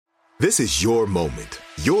This is your moment,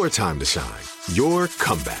 your time to shine, your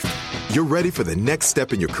comeback. You're ready for the next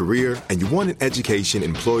step in your career, and you want an education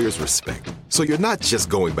employers respect. So you're not just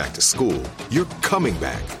going back to school, you're coming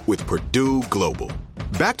back with Purdue Global.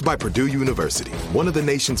 Backed by Purdue University, one of the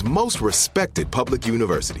nation's most respected public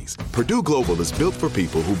universities, Purdue Global is built for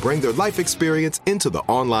people who bring their life experience into the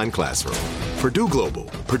online classroom. Purdue Global,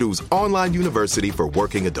 Purdue's online university for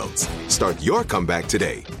working adults. Start your comeback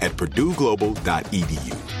today at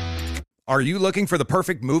purdueglobal.edu. Are you looking for the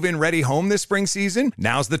perfect move-in ready home this spring season?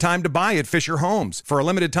 Now's the time to buy at Fisher Homes. For a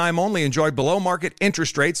limited time only, enjoy below-market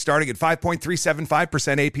interest rates starting at 5.375%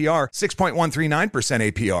 APR,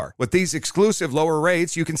 6.139% APR. With these exclusive lower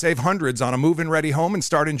rates, you can save hundreds on a move-in ready home and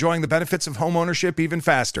start enjoying the benefits of homeownership even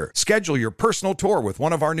faster. Schedule your personal tour with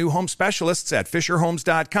one of our new home specialists at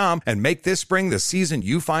FisherHomes.com and make this spring the season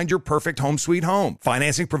you find your perfect home sweet home.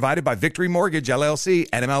 Financing provided by Victory Mortgage, LLC,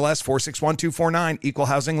 NMLS 461249, Equal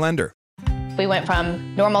Housing Lender. We went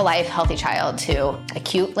from normal life, healthy child to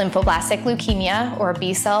acute lymphoblastic leukemia or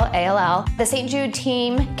B-cell ALL. The St. Jude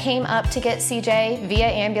team came up to get CJ via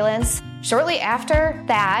ambulance. Shortly after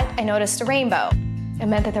that, I noticed a rainbow. It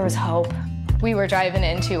meant that there was hope. We were driving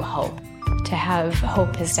into hope. To have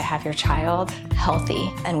hope is to have your child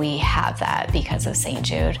healthy, and we have that because of St.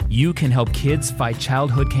 Jude. You can help kids fight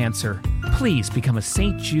childhood cancer. Please become a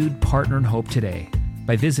St. Jude Partner in Hope today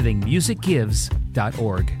by visiting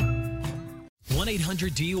musicgives.org.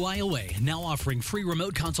 1-800-DUI-OA, now offering free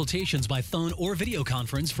remote consultations by phone or video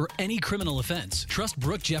conference for any criminal offense. Trust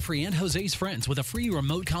Brooke, Jeffrey, and Jose's friends with a free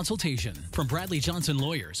remote consultation. From Bradley Johnson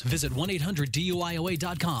Lawyers, visit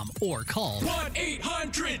 1-800-DUI-OA.com or call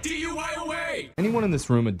 1-800-DUI-OA. Anyone in this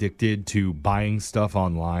room addicted to buying stuff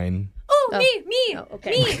online? Oh, me. Oh,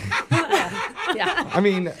 okay. Me. Yeah. I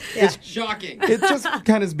mean, it's shocking. It just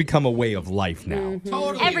kind of has become a way of life now. Mm-hmm.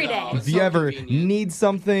 Totally. Every day. If you ever need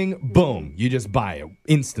something, boom, you just buy it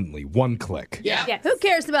instantly, one click. Yeah. Who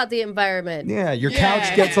cares about the environment? Yeah, your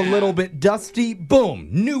couch gets a little bit dusty, boom,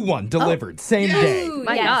 new one delivered, same day. Ooh,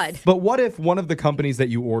 my God. But what if one of the companies that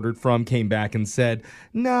you ordered from came back and said,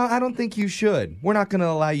 no, I don't think you should. We're not going to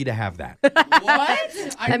allow you to have that. What?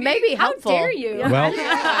 That may be helpful. How dare you? Well,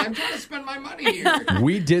 Yeah, I'm trying to spend my money here.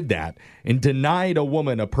 we did that and denied a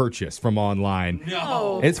woman a purchase from online.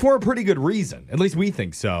 No. It's for a pretty good reason. At least we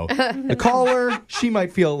think so. The caller, she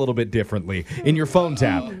might feel a little bit differently in your phone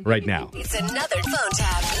tab right now. It's another phone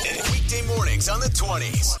tap. Weekday mornings on the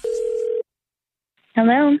 20s.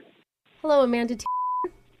 Hello. Hello, Amanda T.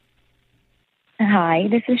 Hi,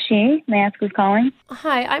 this is she. May I ask who's calling?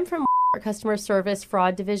 Hi, I'm from Customer Service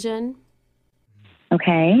Fraud Division.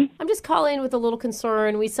 Okay. I'm just calling with a little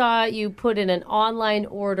concern. We saw you put in an online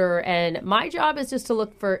order, and my job is just to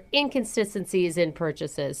look for inconsistencies in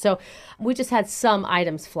purchases. So we just had some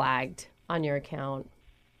items flagged on your account.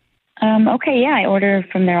 Okay, yeah, I order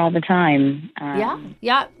from there all the time.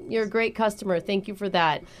 Yeah, you're a great customer. Thank you for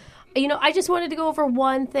that. You know, I just wanted to go over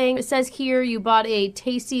one thing. It says here you bought a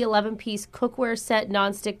Tasty 11-piece cookware set,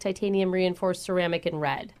 nonstick titanium reinforced ceramic in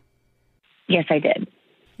red. Yes, I did.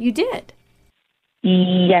 You did?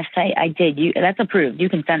 Yes, I did. That's approved. You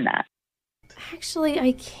can send that. Actually,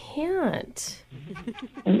 I can't.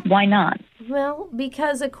 Why not? Well,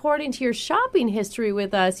 because according to your shopping history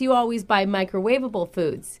with us, you always buy microwavable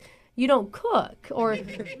foods. You don't cook, or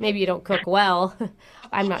maybe you don't cook well.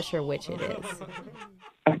 I'm not sure which it is.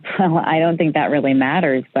 Well, I don't think that really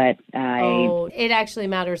matters, but Oh, it actually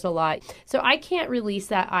matters a lot. So I can't release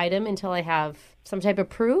that item until I have some type of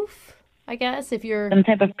proof, I guess, if you're some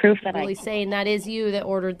type of proof that really saying that is you that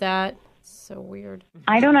ordered that. So weird.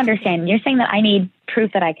 I don't understand. You're saying that I need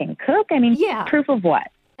proof that I can cook? I mean, yeah. Proof of what?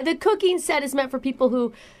 The cooking set is meant for people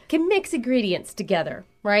who can mix ingredients together,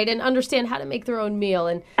 right, and understand how to make their own meal.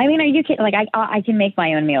 And I mean, are you kidding? Like, I can make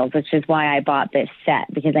my own meals, which is why I bought this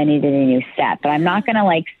set, because I needed a new set. But I'm not going to,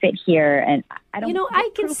 like, sit here and I don't. You know, I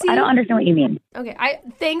can see. I don't understand what you mean. Okay,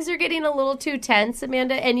 things are getting a little too tense,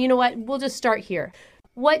 Amanda. And you know what? We'll just start here.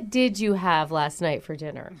 What did you have last night for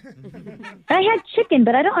dinner? I had chicken,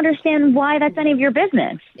 but I don't understand why that's any of your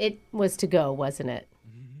business. It was to go, wasn't it?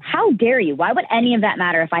 How dare you? Why would any of that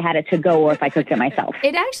matter if I had it to go or if I cooked it myself?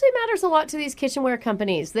 It actually matters a lot to these kitchenware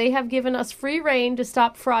companies. They have given us free reign to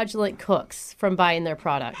stop fraudulent cooks from buying their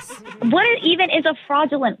products. What even is a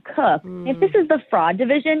fraudulent cook? If this is the fraud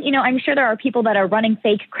division, you know, I'm sure there are people that are running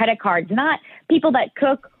fake credit cards, not people that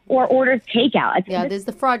cook or order takeout. Yeah, there's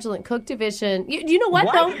the fraudulent cook division. You know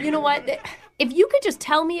what, though? You know what? If you could just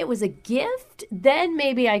tell me it was a gift, then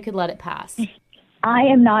maybe I could let it pass. I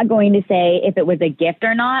am not going to say if it was a gift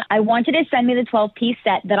or not. I want you to send me the 12-piece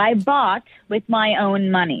set that I bought with my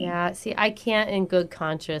own money. Yeah, see, I can't in good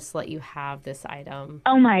conscience let you have this item.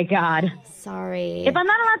 Oh, my God. Sorry. If I'm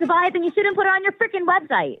not allowed to buy it, then you shouldn't put it on your freaking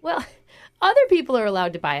website. Well, other people are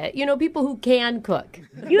allowed to buy it. You know, people who can cook.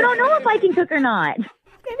 You don't know if I can cook or not.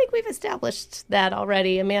 I think we've established that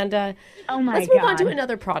already, Amanda. Oh, my God. Let's move on to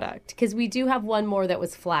another product, because we do have one more that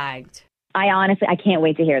was flagged. I can't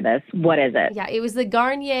wait to hear this. What is it? Yeah, it was the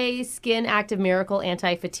Garnier Skin Active Miracle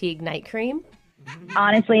Anti-Fatigue Night Cream.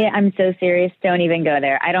 Honestly, I'm so serious. Don't even go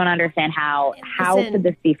there. I don't understand how could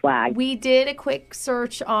this be flagged? We did a quick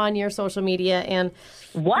search on your social media, and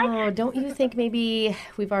what? Don't you think maybe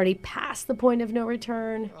we've already passed the point of no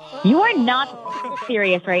return? You are not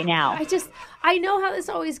serious right now. I know how this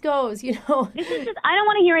always goes, you know. This is just, I don't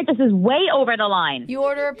want to hear it. This is way over the line. You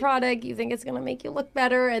order a product, you think it's going to make you look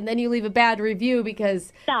better, and then you leave a bad review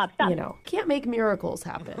because, Stop. you know, can't make miracles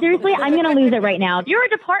happen. Seriously, I'm going to lose it right now. You're a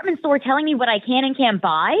department store telling me what I can and can't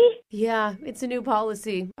buy? Yeah, it's a new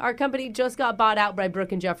policy. Our company just got bought out by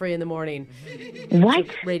Brooke and Jeffrey in the Morning. What?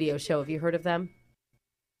 Radio show. Have you heard of them?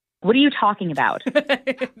 What are you talking about?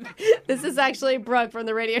 This is actually Brooke from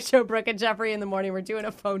the radio show Brooke and Jeffrey in the Morning. We're doing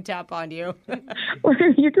a phone tap on you. What are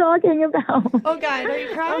you talking about? Oh, God. Are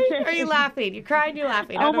you crying? Okay. Are you laughing? You crying? You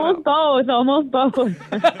laughing? Almost both.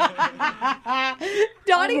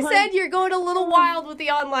 Donnie said you're going a little wild with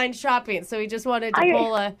the online shopping, so he just wanted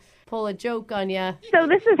to pull a joke on you. So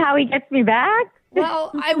this is how he gets me back?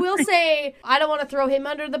 Well, I will say, I don't want to throw him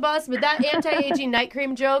under the bus, but that anti-aging night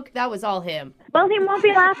cream joke, that was all him. Well, he won't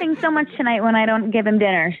be laughing so much tonight when I don't give him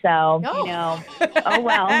dinner, so, you know. Oh,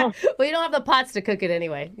 well. Well, you don't have the pots to cook it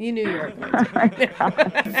anyway. You knew you were going to.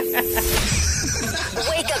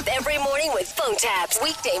 Wake up every morning with phone taps.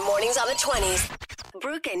 Weekday mornings on the 20s.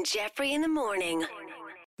 Brooke and Jeffrey in the Morning.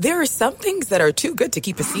 There are some things that are too good to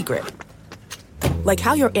keep a secret. Like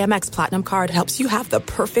how your Amex Platinum card helps you have the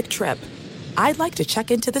perfect trip. I'd like to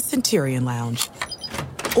check into the Centurion Lounge.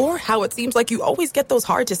 Or how it seems like you always get those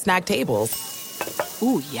hard-to-snag tables.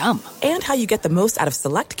 Ooh, yum. And how you get the most out of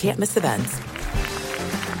select can't-miss events.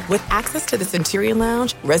 With access to the Centurion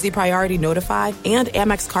Lounge, Resi Priority Notify, and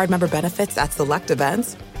Amex card member benefits at select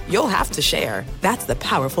events, you'll have to share. That's the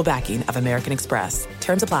powerful backing of American Express.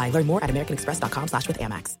 Terms apply. Learn more at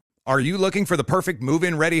americanexpress.com/withAmex. Are you looking for the perfect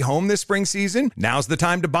move-in ready home this spring season? Now's the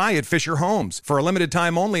time to buy at Fisher Homes. For a limited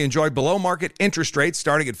time only, enjoy below-market interest rates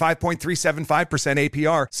starting at 5.375%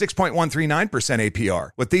 APR, 6.139%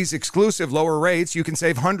 APR. With these exclusive lower rates, you can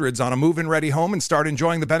save hundreds on a move-in ready home and start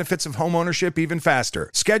enjoying the benefits of home ownership even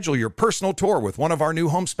faster. Schedule your personal tour with one of our new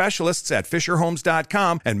home specialists at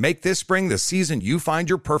FisherHomes.com and make this spring the season you find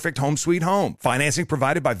your perfect home sweet home. Financing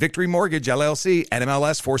provided by Victory Mortgage, LLC,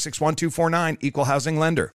 NMLS 461249, Equal Housing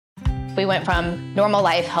Lender. We went from normal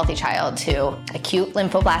life, healthy child to acute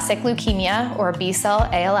lymphoblastic leukemia or B-cell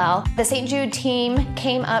ALL. The St. Jude team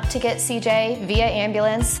came up to get CJ via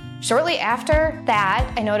ambulance. Shortly after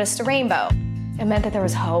that, I noticed a rainbow. It meant that there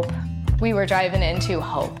was hope. We were driving into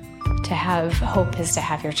hope. To have hope is to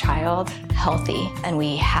have your child healthy, and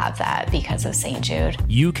we have that because of St. Jude.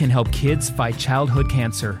 You can help kids fight childhood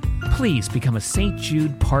cancer. Please become a St.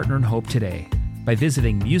 Jude Partner in Hope today by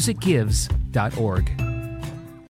visiting musicgives.org.